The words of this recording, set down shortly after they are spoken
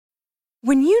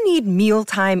When you need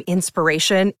mealtime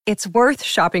inspiration, it's worth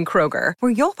shopping Kroger,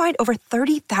 where you'll find over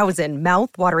 30,000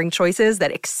 mouth-watering choices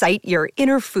that excite your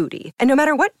inner foodie. And no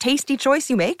matter what tasty choice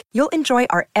you make, you'll enjoy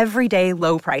our everyday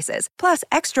low prices, plus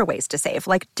extra ways to save,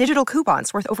 like digital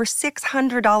coupons worth over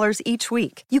 $600 each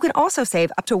week. You can also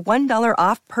save up to $1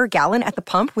 off per gallon at the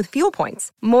pump with fuel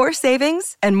points. More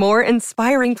savings and more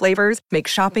inspiring flavors make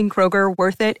shopping Kroger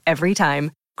worth it every time.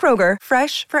 Kroger,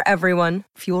 fresh for everyone.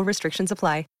 Fuel restrictions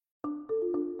apply.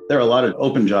 There are a lot of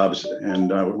open jobs, and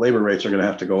labor rates are going to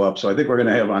have to go up. So I think we're going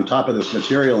to have, on top of this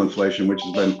material inflation, which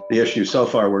has been the issue so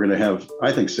far, we're going to have,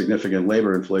 I think, significant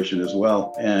labor inflation as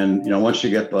well. And, once you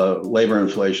get the labor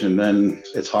inflation, then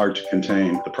it's hard to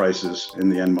contain the prices in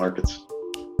the end markets.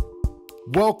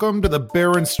 Welcome to the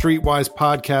Barron Streetwise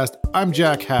podcast. I'm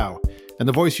Jack Howe, and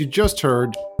the voice you just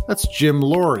heard, that's Jim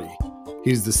Loree.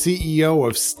 He's the CEO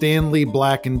of Stanley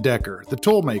Black & Decker, the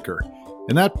toolmaker.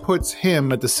 And that puts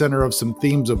him at the center of some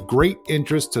themes of great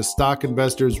interest to stock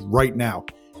investors right now,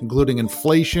 including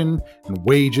inflation and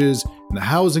wages and the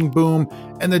housing boom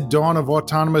and the dawn of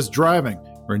autonomous driving,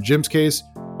 or in Jim's case,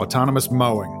 autonomous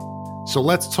mowing. So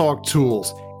let's talk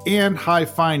tools and high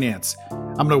finance.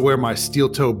 I'm going to wear my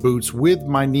steel-toe boots with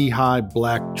my knee-high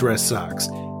black dress socks.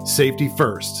 Safety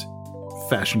first,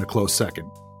 fashion a close second.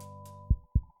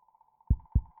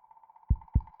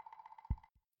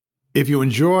 If you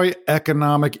enjoy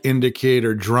economic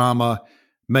indicator drama,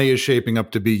 May is shaping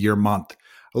up to be your month.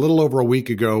 A little over a week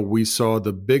ago, we saw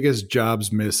the biggest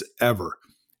jobs miss ever.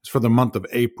 It's for the month of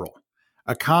April.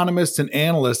 Economists and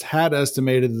analysts had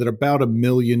estimated that about 1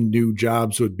 million new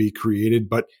jobs would be created,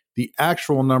 but the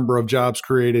actual number of jobs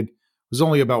created was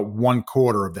only about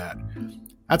 1/4 of that.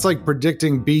 That's like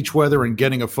predicting beach weather and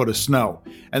getting a foot of snow.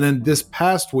 And then this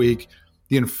past week,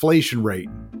 the inflation rate,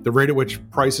 the rate at which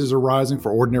prices are rising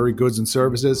for ordinary goods and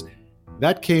services,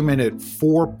 that came in at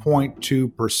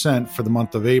 4.2% for the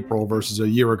month of April versus a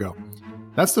year ago.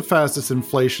 That's the fastest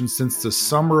inflation since the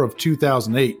summer of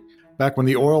 2008, back when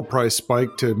the oil price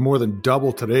spiked to more than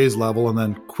double today's level and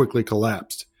then quickly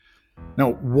collapsed.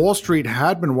 Now, Wall Street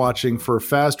had been watching for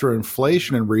faster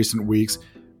inflation in recent weeks,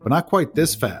 but not quite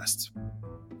this fast.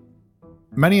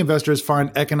 Many investors find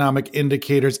economic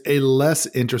indicators a less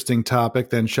interesting topic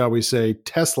than, shall we say,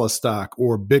 Tesla stock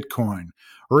or Bitcoin,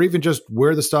 or even just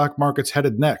where the stock market's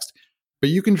headed next. But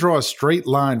you can draw a straight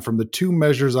line from the two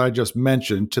measures I just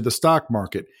mentioned to the stock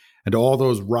market and all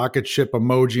those rocket ship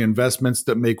emoji investments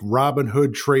that make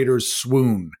Robinhood traders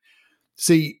swoon.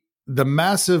 See, the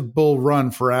massive bull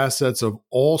run for assets of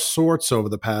all sorts over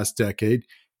the past decade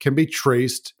can be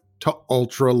traced to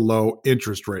ultra-low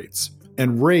interest rates.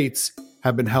 And rates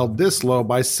have been held this low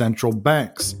by central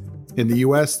banks. In the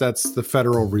US, that's the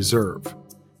Federal Reserve.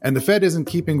 And the Fed isn't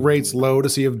keeping rates low to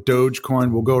see if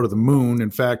Dogecoin will go to the moon.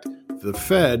 In fact, the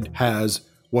Fed has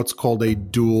what's called a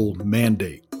dual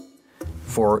mandate.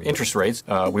 For interest rates,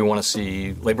 we want to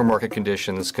see labor market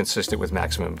conditions consistent with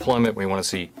maximum employment. We want to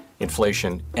see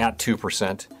inflation at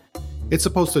 2%. It's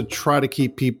supposed to try to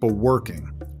keep people working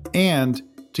and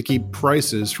to keep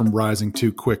prices from rising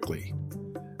too quickly.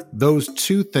 Those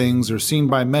two things are seen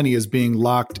by many as being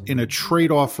locked in a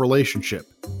trade-off relationship.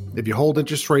 If you hold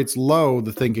interest rates low,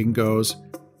 the thinking goes,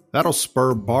 that'll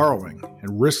spur borrowing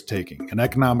and risk-taking and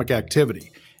economic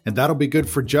activity, and that'll be good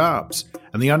for jobs,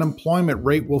 and the unemployment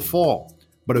rate will fall.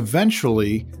 But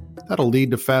eventually, that'll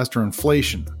lead to faster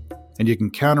inflation, and you can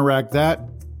counteract that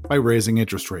by raising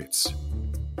interest rates.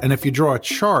 And if you draw a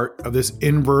chart of this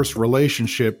inverse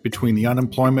relationship between the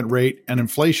unemployment rate and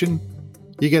inflation,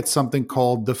 you get something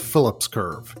called the Phillips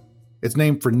curve. It's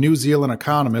named for New Zealand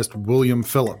economist William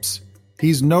Phillips.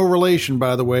 He's no relation,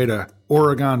 by the way, to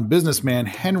Oregon businessman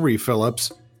Henry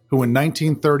Phillips, who in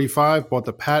 1935 bought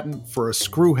the patent for a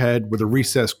screw head with a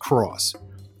recessed cross,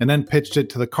 and then pitched it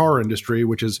to the car industry,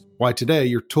 which is why today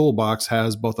your toolbox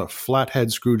has both a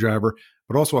flathead screwdriver,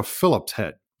 but also a Phillips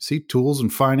head. See, tools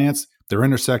and finance, they're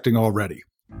intersecting already.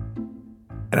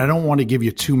 And I don't want to give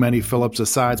you too many Phillips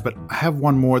asides, but I have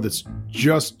one more that's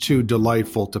just too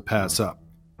delightful to pass up.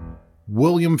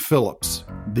 William Phillips,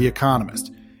 the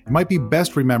economist. He might be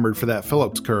best remembered for that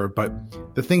Phillips curve, but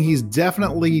the thing he's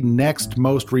definitely next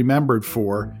most remembered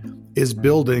for is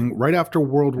building, right after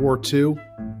World War II,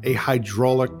 a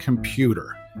hydraulic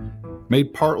computer,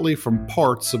 made partly from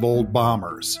parts of old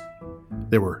bombers.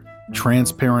 There were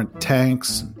transparent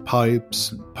tanks, and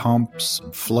pipes, and pumps,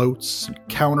 and floats, and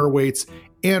counterweights,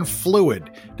 and fluid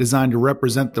designed to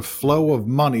represent the flow of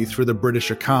money through the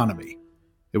British economy.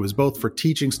 It was both for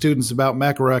teaching students about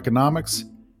macroeconomics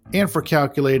and for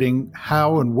calculating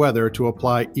how and whether to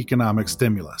apply economic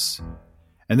stimulus.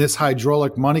 And this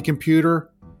hydraulic money computer,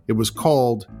 it was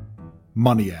called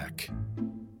MONEYAC.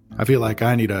 I feel like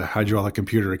I need a hydraulic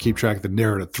computer to keep track of the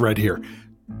narrative thread here.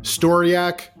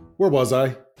 Storiak, where was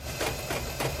I?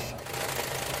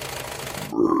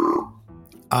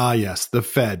 Ah, yes, the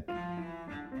Fed.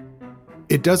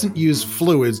 It doesn't use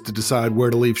fluids to decide where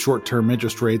to leave short-term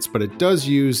interest rates, but it does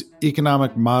use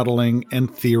economic modeling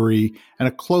and theory and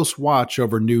a close watch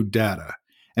over new data.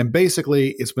 And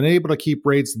basically, it's been able to keep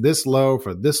rates this low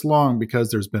for this long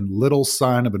because there's been little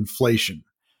sign of inflation.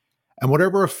 And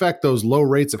whatever effect those low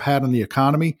rates have had on the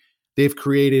economy, they've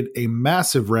created a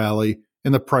massive rally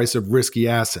in the price of risky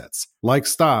assets, like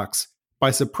stocks,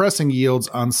 by suppressing yields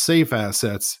on safe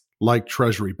assets like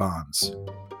treasury bonds.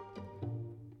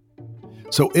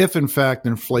 So if, in fact,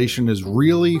 inflation is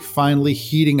really finally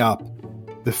heating up,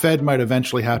 the Fed might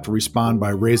eventually have to respond by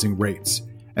raising rates.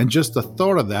 And just the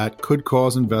thought of that could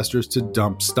cause investors to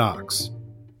dump stocks.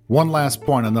 One last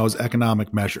point on those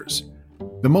economic measures.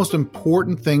 The most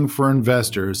important thing for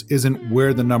investors isn't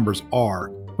where the numbers are,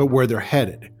 but where they're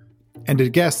headed. And to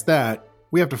guess that,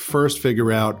 we have to first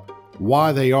figure out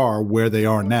why they are where they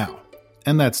are now.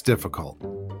 And that's difficult.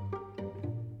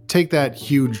 Take that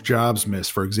huge jobs miss,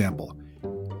 for example.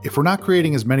 If we're not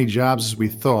creating as many jobs as we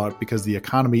thought because the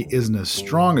economy isn't as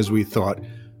strong as we thought, well,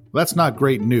 that's not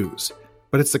great news.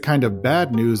 But it's the kind of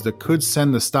bad news that could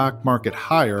send the stock market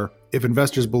higher if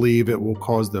investors believe it will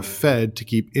cause the Fed to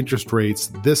keep interest rates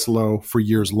this low for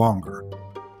years longer.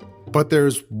 But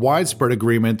there's widespread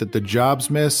agreement that the jobs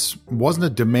miss wasn't a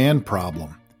demand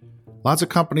problem. Lots of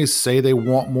companies say they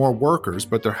want more workers,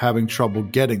 but they're having trouble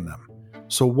getting them.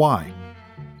 So why?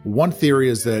 One theory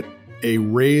is that a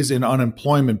raise in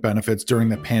unemployment benefits during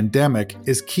the pandemic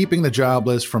is keeping the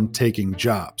jobless from taking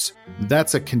jobs.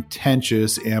 That's a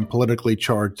contentious and politically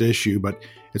charged issue, but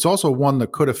it's also one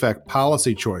that could affect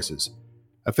policy choices.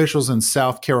 Officials in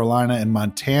South Carolina and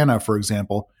Montana, for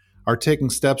example, are taking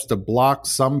steps to block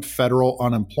some federal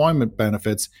unemployment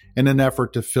benefits in an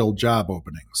effort to fill job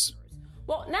openings.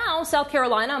 Well, now South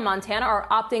Carolina and Montana are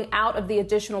opting out of the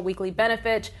additional weekly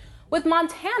benefit, with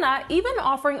Montana even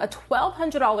offering a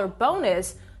 $1,200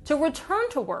 bonus to return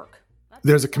to work.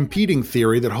 There's a competing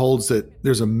theory that holds that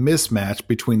there's a mismatch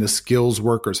between the skills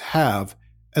workers have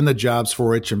and the jobs for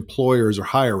which employers are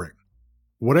hiring.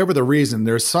 Whatever the reason,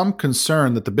 there's some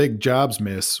concern that the big jobs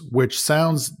miss, which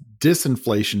sounds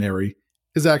disinflationary,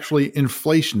 is actually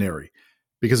inflationary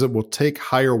because it will take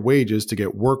higher wages to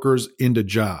get workers into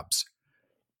jobs.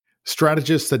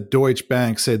 Strategists at Deutsche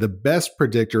Bank say the best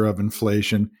predictor of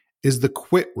inflation is the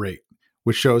quit rate,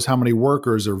 which shows how many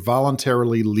workers are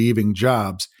voluntarily leaving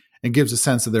jobs and gives a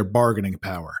sense of their bargaining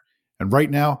power. And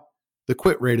right now, the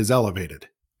quit rate is elevated.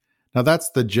 Now that's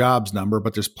the jobs number,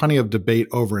 but there's plenty of debate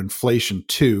over inflation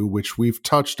too, which we've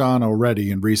touched on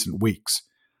already in recent weeks.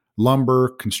 Lumber,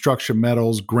 construction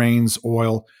metals, grains,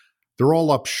 oil, they're all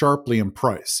up sharply in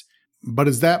price. But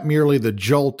is that merely the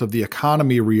jolt of the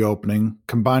economy reopening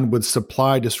combined with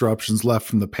supply disruptions left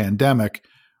from the pandemic,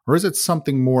 or is it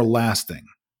something more lasting?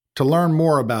 To learn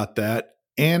more about that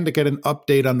and to get an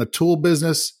update on the tool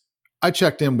business, I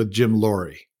checked in with Jim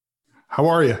Loree. How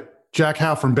are you? Jack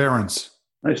Howe from Barron's.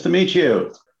 Nice to meet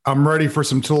you. I'm ready for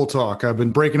some tool talk. I've been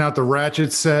breaking out the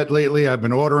ratchet set lately. I've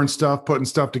been ordering stuff, putting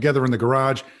stuff together in the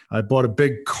garage. I bought a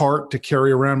big cart to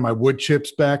carry around my wood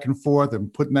chips back and forth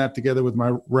and putting that together with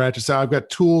my ratchets. I've got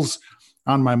tools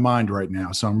on my mind right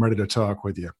now, so I'm ready to talk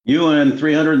with you. You and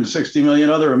 360 million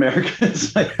other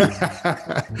Americans.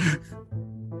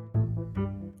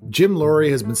 Jim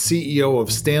Loree has been CEO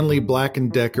of Stanley Black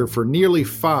 & Decker for nearly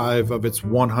 5 of its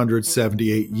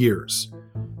 178 years.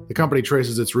 The company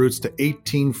traces its roots to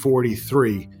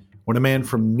 1843, when a man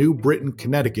from New Britain,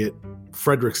 Connecticut,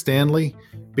 Frederick Stanley,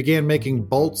 began making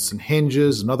bolts and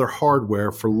hinges and other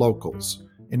hardware for locals.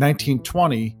 In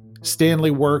 1920,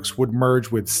 Stanley Works would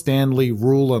merge with Stanley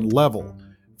Rule and Level,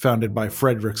 founded by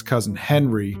Frederick's cousin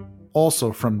Henry,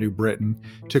 also from New Britain,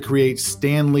 to create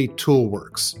Stanley Tool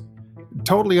Works.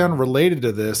 Totally unrelated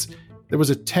to this, there was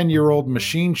a 10-year-old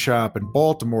machine shop in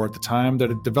Baltimore at the time that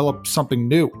had developed something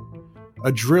new.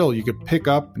 A drill you could pick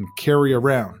up and carry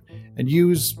around and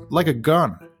use like a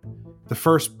gun. The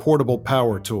first portable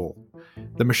power tool.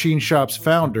 The machine shop's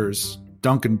founders,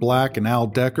 Duncan Black and Al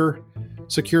Decker,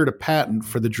 secured a patent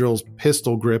for the drill's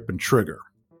pistol grip and trigger.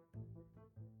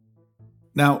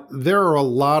 Now, there are a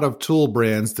lot of tool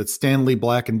brands that Stanley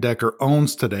Black & Decker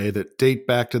owns today that date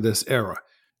back to this era.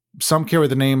 Some carry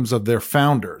the names of their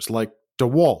founders, like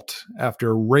DeWalt,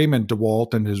 after Raymond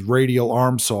DeWalt and his radial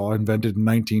arm saw invented in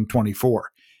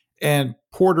 1924, and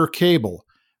Porter Cable,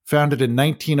 founded in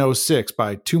 1906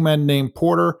 by 2 men named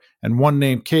Porter and 1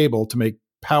 named Cable to make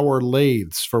power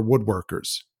lathes for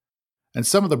woodworkers. And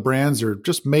some of the brands are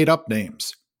just made-up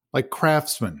names, like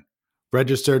Craftsman,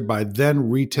 registered by then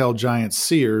retail giant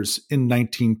Sears in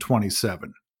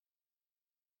 1927.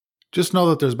 Just know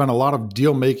that there's been a lot of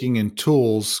deal-making in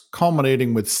tools,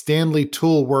 culminating with Stanley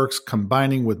Tool Works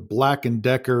combining with Black &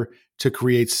 Decker to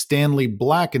create Stanley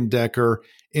Black & Decker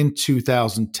in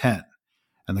 2010.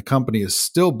 And the company is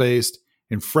still based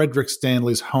in Frederick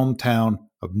Stanley's hometown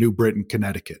of New Britain,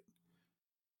 Connecticut.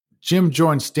 Jim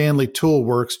joined Stanley Tool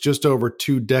Works just over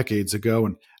 2 decades ago,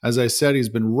 and as I said, he's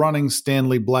been running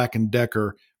Stanley Black &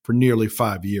 Decker for nearly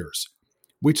 5 years.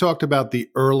 We talked about the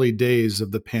early days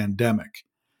of the pandemic.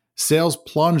 Sales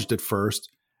plunged at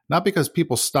first, not because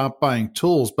people stopped buying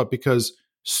tools, but because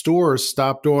stores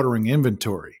stopped ordering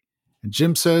inventory. And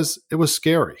Jim says it was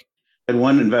scary. And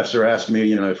one investor asked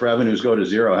me, if revenues go to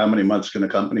zero, how many months can a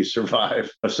company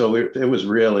survive? So it was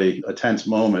really a tense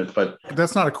moment. But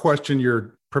that's not a question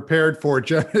you're prepared for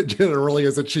generally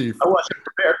as a chief. I wasn't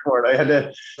prepared for it. I had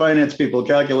to finance people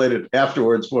calculate it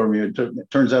afterwards for me. It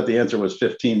turns out the answer was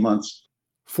 15 months.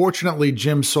 Fortunately,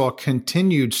 Jim saw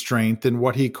continued strength in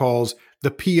what he calls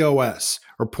the POS,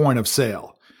 or point of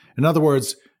sale. In other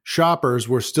words, shoppers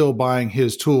were still buying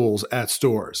his tools at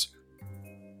stores.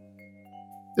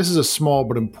 This is a small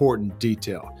but important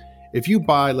detail. If you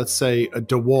buy, let's say, a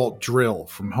DeWalt drill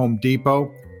from Home Depot,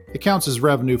 it counts as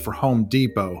revenue for Home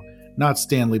Depot, not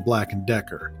Stanley Black &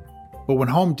 Decker. But when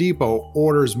Home Depot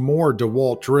orders more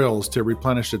DeWalt drills to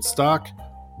replenish its stock,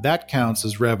 that counts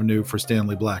as revenue for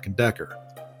Stanley Black & Decker.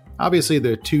 Obviously,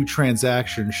 the two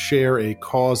transactions share a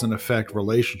cause and effect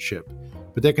relationship,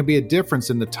 but there can be a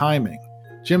difference in the timing.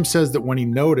 Jim says that when he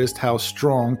noticed how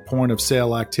strong point of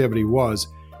sale activity was,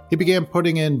 he began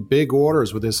putting in big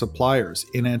orders with his suppliers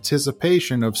in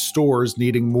anticipation of stores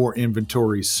needing more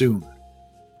inventory soon.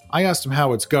 I asked him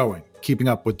how it's going, keeping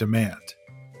up with demand.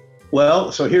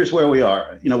 Well, so here's where we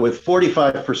are. With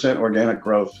 45% organic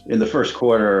growth in the first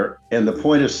quarter and the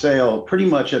point of sale pretty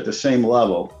much at the same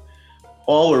level,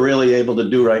 all we're really able to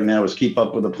do right now is keep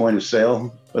up with the point of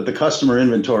sale, but the customer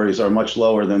inventories are much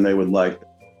lower than they would like.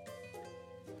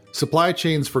 Supply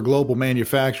chains for global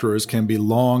manufacturers can be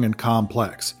long and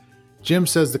complex. Jim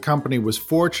says the company was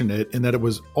fortunate in that it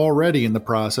was already in the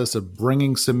process of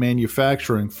bringing some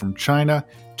manufacturing from China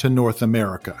to North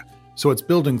America. So it's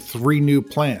building 3 new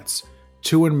plants,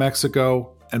 2 in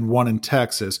Mexico and 1 in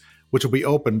Texas, which will be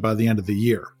opened by the end of the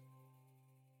year.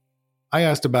 I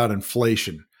asked about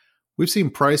inflation. We've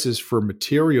seen prices for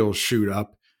materials shoot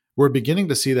up. We're beginning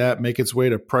to see that make its way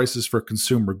to prices for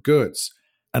consumer goods.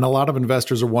 And a lot of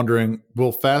investors are wondering,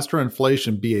 will faster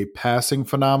inflation be a passing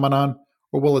phenomenon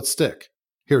or will it stick?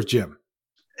 Here's Jim.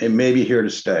 It may be here to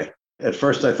stay. At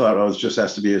first, I thought, it just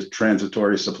has to be a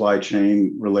transitory supply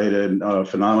chain related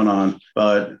phenomenon.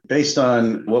 But based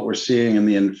on what we're seeing in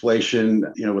the inflation,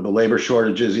 with the labor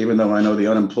shortages, even though I know the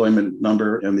unemployment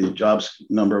number and the jobs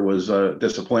number was a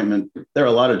disappointment, there are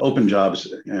a lot of open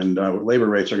jobs and labor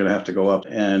rates are going to have to go up.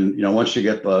 And, once you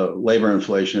get the labor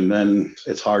inflation, then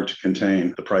it's hard to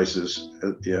contain the prices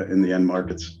in the end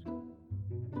markets.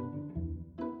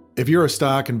 If you're a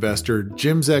stock investor,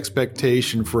 Jim's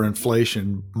expectation for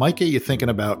inflation might get you thinking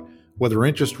about whether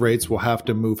interest rates will have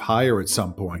to move higher at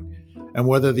some point, and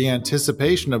whether the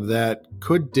anticipation of that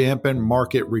could dampen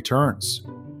market returns.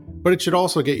 But it should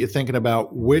also get you thinking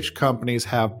about which companies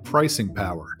have pricing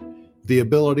power, the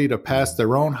ability to pass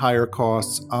their own higher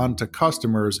costs on to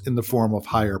customers in the form of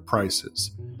higher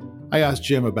prices. I asked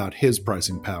Jim about his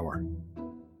pricing power.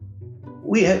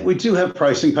 We do have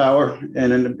pricing power,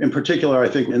 and in particular, I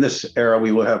think in this era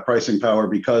we will have pricing power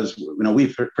because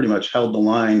we've pretty much held the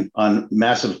line on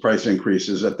massive price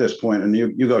increases at this point. And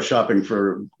you go shopping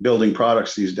for building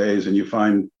products these days, and you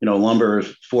find lumber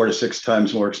is 4 to 6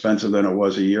 times more expensive than it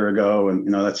was a year ago, and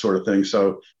that sort of thing.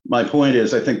 So my point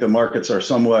is, I think the markets are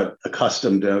somewhat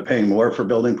accustomed to paying more for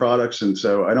building products, and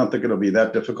so I don't think it'll be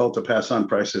that difficult to pass on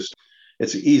prices.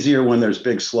 It's easier when there's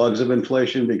big slugs of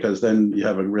inflation because then you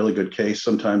have a really good case.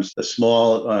 Sometimes the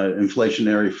small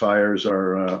inflationary fires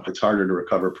it's harder to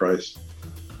recover price.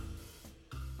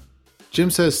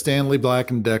 Jim says Stanley Black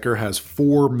 & Decker has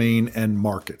 4 main end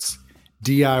markets: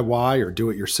 DIY or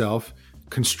do-it-yourself,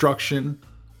 construction,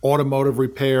 automotive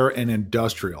repair, and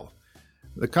industrial.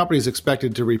 The company is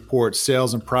expected to report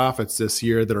sales and profits this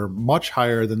year that are much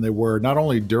higher than they were not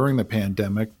only during the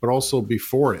pandemic, but also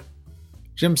before it.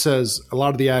 Jim says a lot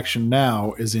of the action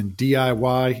now is in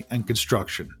DIY and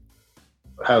construction.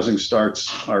 Housing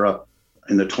starts are up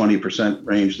in the 20%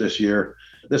 range this year.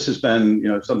 This has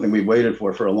been, something we've waited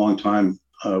for a long time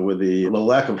with the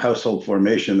lack of household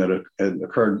formation that had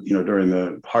occurred, during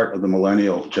the heart of the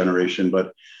millennial generation.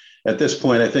 But at this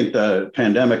point, I think the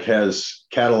pandemic has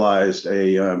catalyzed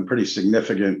a pretty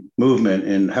significant movement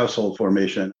in household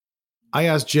formation. I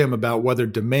asked Jim about whether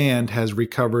demand has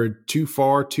recovered too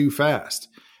far too fast,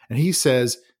 and he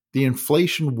says the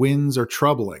inflation winds are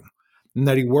troubling, and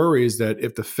that he worries that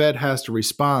if the Fed has to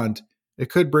respond, it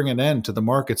could bring an end to the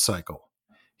market cycle.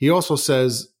 He also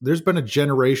says there's been a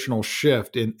generational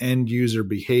shift in end-user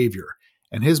behavior,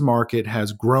 and his market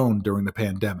has grown during the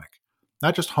pandemic.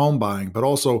 Not just home buying, but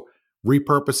also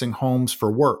repurposing homes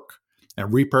for work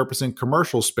and repurposing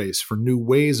commercial space for new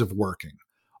ways of working,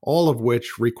 all of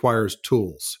which requires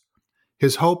tools.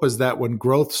 His hope is that when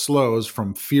growth slows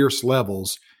from fierce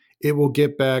levels, it will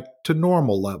get back to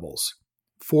normal levels,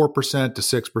 4% to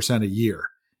 6% a year.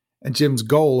 And Jim's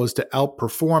goal is to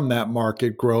outperform that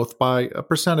market growth by a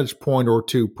percentage point or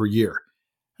two per year.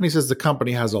 And he says the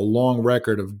company has a long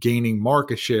record of gaining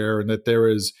market share and that there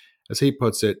is, as he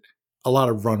puts it, a lot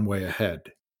of runway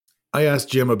ahead. I asked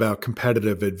Jim about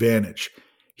competitive advantage.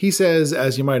 He says,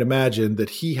 as you might imagine, that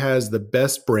he has the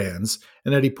best brands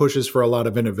and that he pushes for a lot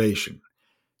of innovation.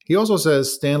 He also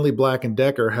says Stanley Black &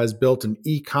 Decker has built an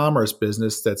e-commerce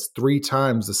business that's 3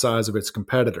 times the size of its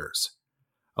competitors.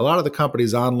 A lot of the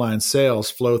company's online sales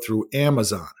flow through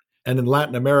Amazon, and in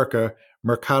Latin America,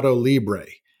 Mercado Libre,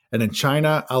 and in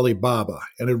China, Alibaba,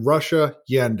 and in Russia,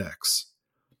 Yandex.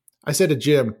 I said to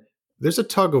Jim, there's a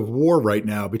tug of war right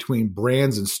now between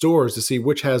brands and stores to see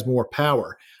which has more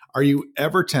power. Are you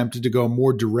ever tempted to go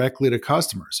more directly to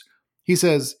customers? He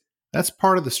says, that's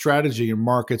part of the strategy in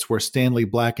markets where Stanley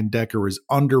Black & Decker is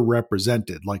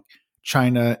underrepresented, like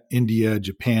China, India,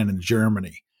 Japan, and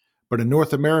Germany. But in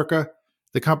North America,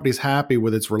 the company's happy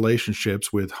with its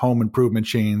relationships with home improvement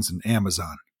chains and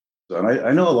Amazon. And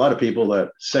I know a lot of people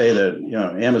that say that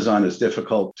Amazon is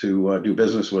difficult to do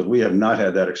business with. We have not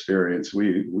had that experience.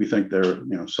 We think they're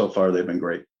so far they've been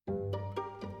great.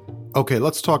 Okay,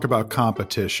 let's talk about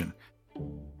competition.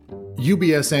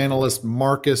 UBS analyst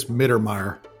Marcus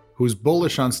Mittermeier, who's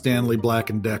bullish on Stanley Black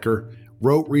 & Decker,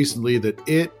 wrote recently that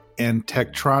it and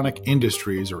Tektronix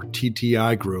Industries, or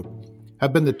TTI Group,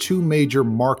 have been the 2 major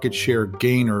market share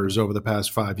gainers over the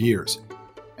past 5 years,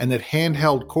 and that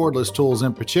handheld cordless tools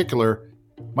in particular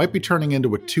might be turning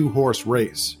into a 2-horse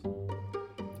race.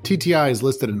 TTI is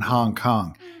listed in Hong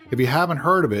Kong. If you haven't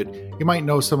heard of it, you might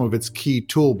know some of its key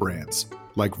tool brands,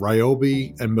 like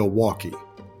Ryobi and Milwaukee.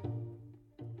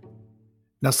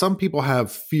 Now, some people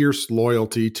have fierce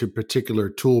loyalty to particular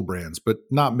tool brands, but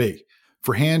not me.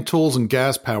 For hand tools and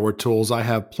gas-powered tools, I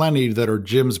have plenty that are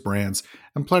Jim's brands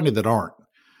and plenty that aren't.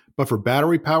 But for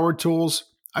battery-powered tools,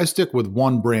 I stick with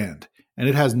one brand, and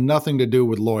it has nothing to do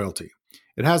with loyalty.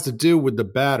 It has to do with the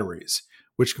batteries,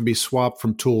 which can be swapped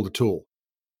from tool to tool.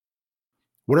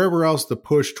 Whatever else the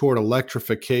push toward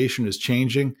electrification is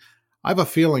changing, I have a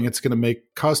feeling it's going to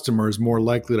make customers more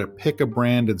likely to pick a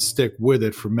brand and stick with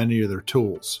it for many of their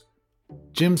tools.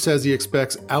 Jim says he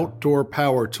expects outdoor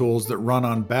power tools that run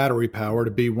on battery power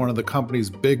to be one of the company's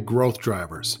big growth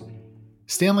drivers.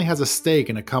 Stanley has a stake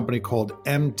in a company called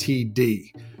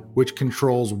MTD, which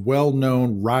controls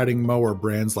well-known riding mower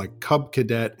brands like Cub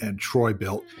Cadet and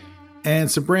Troy-Bilt, and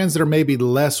some brands that are maybe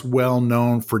less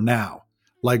well-known for now,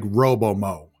 like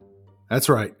Robo-Mow. That's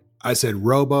right, I said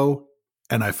Robo,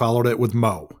 and I followed it with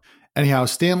Mow. Anyhow,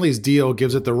 Stanley's deal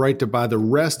gives it the right to buy the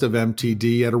rest of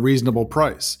MTD at a reasonable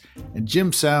price, and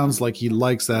Jim sounds like he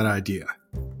likes that idea.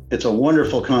 It's a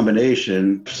wonderful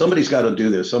combination. Somebody's got to do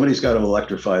this. Somebody's got to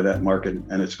electrify that market,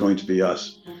 and it's going to be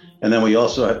us. And then we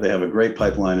also they have a great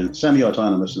pipeline in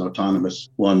semi-autonomous and autonomous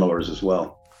lawnmowers as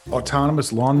well.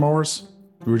 Autonomous lawnmowers?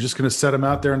 We were just going to set them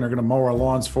out there and they're going to mow our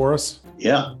lawns for us?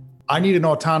 Yeah. I need an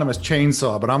autonomous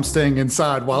chainsaw, but I'm staying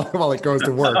inside while it goes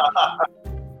to work.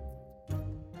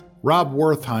 Rob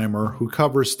Wertheimer, who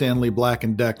covers Stanley Black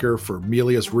 & Decker for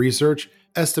Melius Research,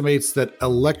 estimates that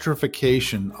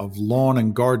electrification of lawn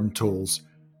and garden tools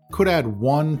could add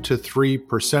 1 to 3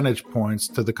 percentage points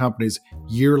to the company's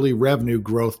yearly revenue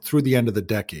growth through the end of the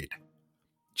decade.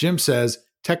 Jim says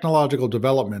technological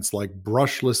developments like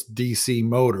brushless DC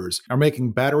motors are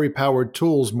making battery-powered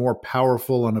tools more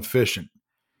powerful and efficient.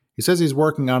 He says he's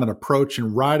working on an approach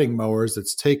in riding mowers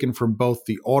that's taken from both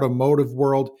the automotive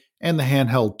world and the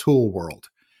handheld tool world,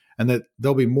 and that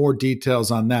there'll be more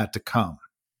details on that to come.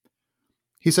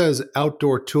 He says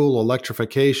outdoor tool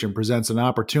electrification presents an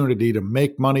opportunity to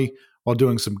make money while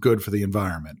doing some good for the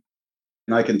environment.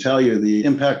 And I can tell you the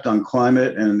impact on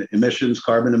climate and emissions,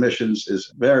 carbon emissions,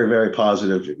 is very, very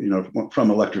positive, from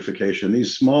electrification.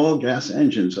 These small gas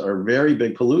engines are very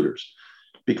big polluters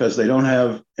because they don't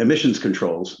have emissions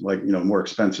controls like, more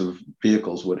expensive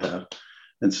vehicles would have.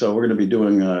 And so we're going to be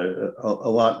doing a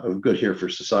lot of good here for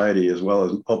society, as well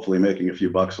as hopefully making a few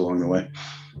bucks along the way.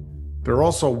 They're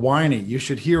also whiny. You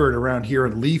should hear it around here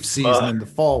in leaf season in the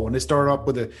fall when they start up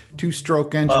with a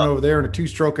 2-stroke engine over there and a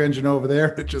 2-stroke engine over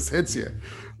there. It just hits you.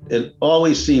 It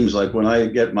always seems like when I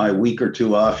get my week or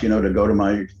two off, to go to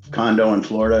my condo in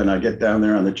Florida, and I get down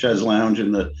there on the Ches Lounge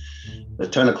in the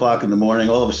 10 o'clock in the morning,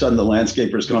 all of a sudden the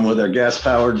landscapers come with their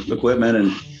gas-powered equipment,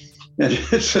 and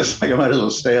it's just like I might as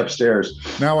well stay upstairs.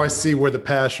 Now I see where the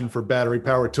passion for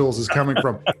battery-powered tools is coming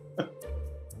from.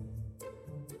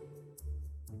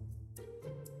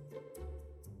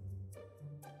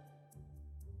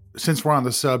 Since we're on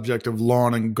the subject of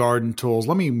lawn and garden tools,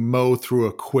 let me mow through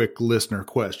a quick listener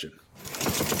question.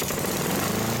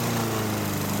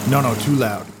 No, too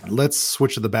loud. Let's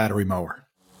switch to the battery mower.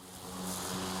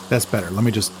 That's better. Let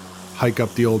me just hike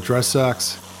up the old dress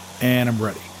socks, and I'm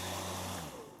ready.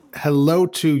 Hello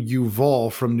to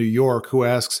Yuval from New York, who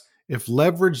asks, if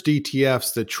leveraged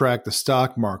ETFs that track the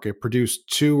stock market produce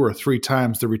 2 or 3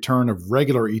 times the return of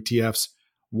regular ETFs,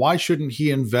 why shouldn't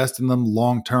he invest in them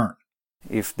long term?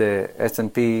 If the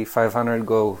S&P 500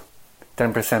 go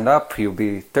 10% up, you'll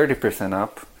be 30%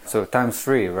 up. So times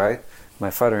 3, right?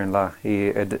 My father-in-law,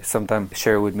 he sometimes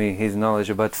share with me his knowledge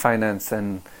about finance,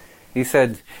 and he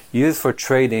said, use for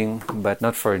trading, but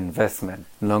not for investment.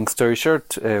 Long story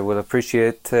short, we'll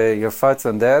appreciate your thoughts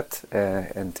on that.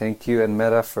 And thank you and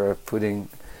Meta for putting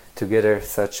together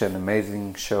such an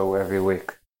amazing show every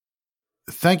week.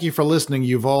 Thank you for listening,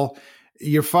 Yuval.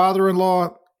 Your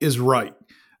father-in-law is right.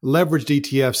 Leveraged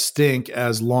ETFs stink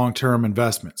as long-term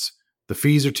investments. The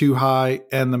fees are too high,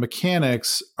 and the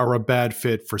mechanics are a bad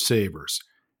fit for savers.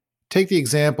 Take the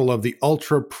example of the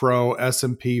Ultra Pro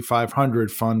S&P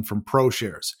 500 fund from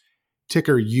ProShares,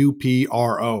 ticker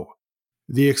UPRO.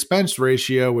 The expense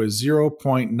ratio is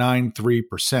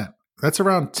 0.93%. That's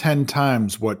around 10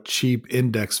 times what cheap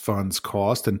index funds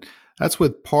cost, and that's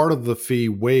with part of the fee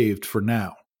waived for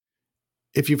now.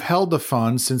 If you've held the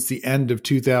fund since the end of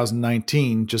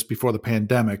 2019, just before the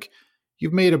pandemic,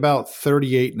 you've made about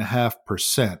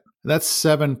 38.5%. That's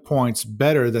 7 points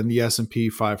better than the S&P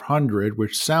 500,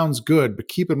 which sounds good, but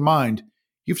keep in mind,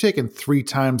 you've taken 3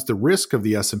 times the risk of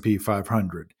the S&P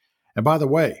 500. And by the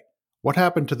way, what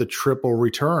happened to the triple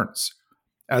returns?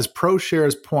 As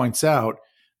ProShares points out,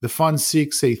 the fund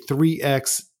seeks a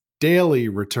 3x daily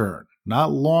return,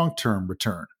 not long-term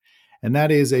return. And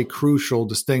that is a crucial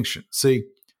distinction. See,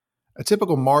 a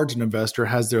typical margin investor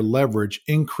has their leverage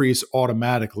increase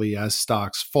automatically as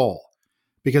stocks fall,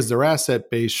 because their asset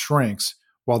base shrinks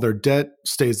while their debt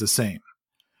stays the same.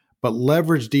 But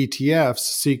leveraged ETFs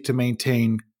seek to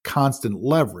maintain constant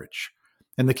leverage.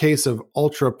 In the case of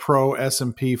Ultra Pro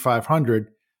S&P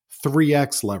 500,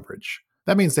 3x leverage.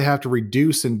 That means they have to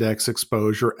reduce index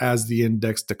exposure as the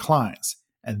index declines,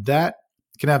 and that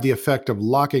can have the effect of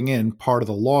locking in part of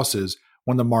the losses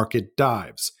when the market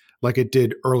dives, like it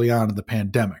did early on in the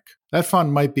pandemic. That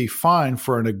fund might be fine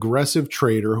for an aggressive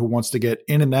trader who wants to get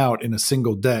in and out in a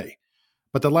single day.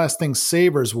 But the last thing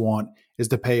savers want is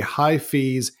to pay high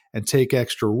fees and take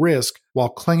extra risk while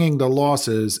clinging to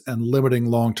losses and limiting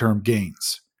long-term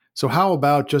gains. So how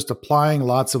about just applying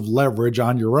lots of leverage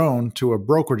on your own to a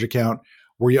brokerage account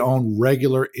where you own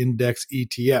regular index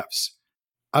ETFs?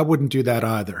 I wouldn't do that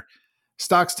either.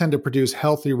 Stocks tend to produce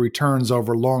healthy returns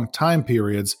over long time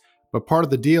periods, but part of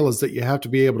the deal is that you have to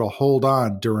be able to hold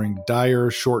on during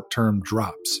dire short-term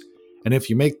drops. And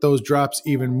if you make those drops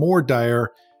even more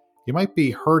dire, you might be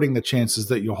hurting the chances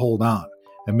that you'll hold on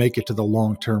and make it to the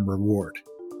long-term reward.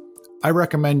 I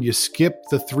recommend you skip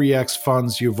the 3x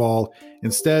funds, Yuval.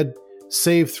 Instead,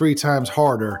 save 3 times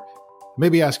harder.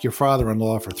 Maybe ask your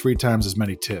father-in-law for 3 times as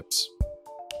many tips.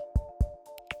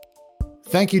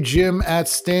 Thank you, Jim at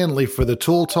Stanley, for the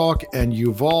tool talk, and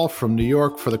Yuval from New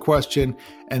York for the question,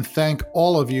 and thank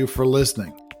all of you for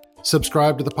listening.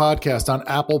 Subscribe to the podcast on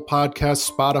Apple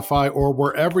Podcasts, Spotify, or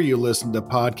wherever you listen to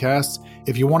podcasts.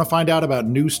 If you want to find out about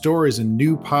new stories and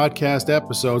new podcast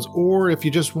episodes, or if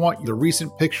you just want the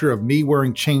recent picture of me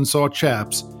wearing chainsaw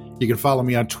chaps, you can follow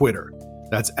me on Twitter.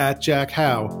 That's @JackHough,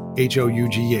 Hough.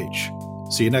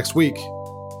 See you next week.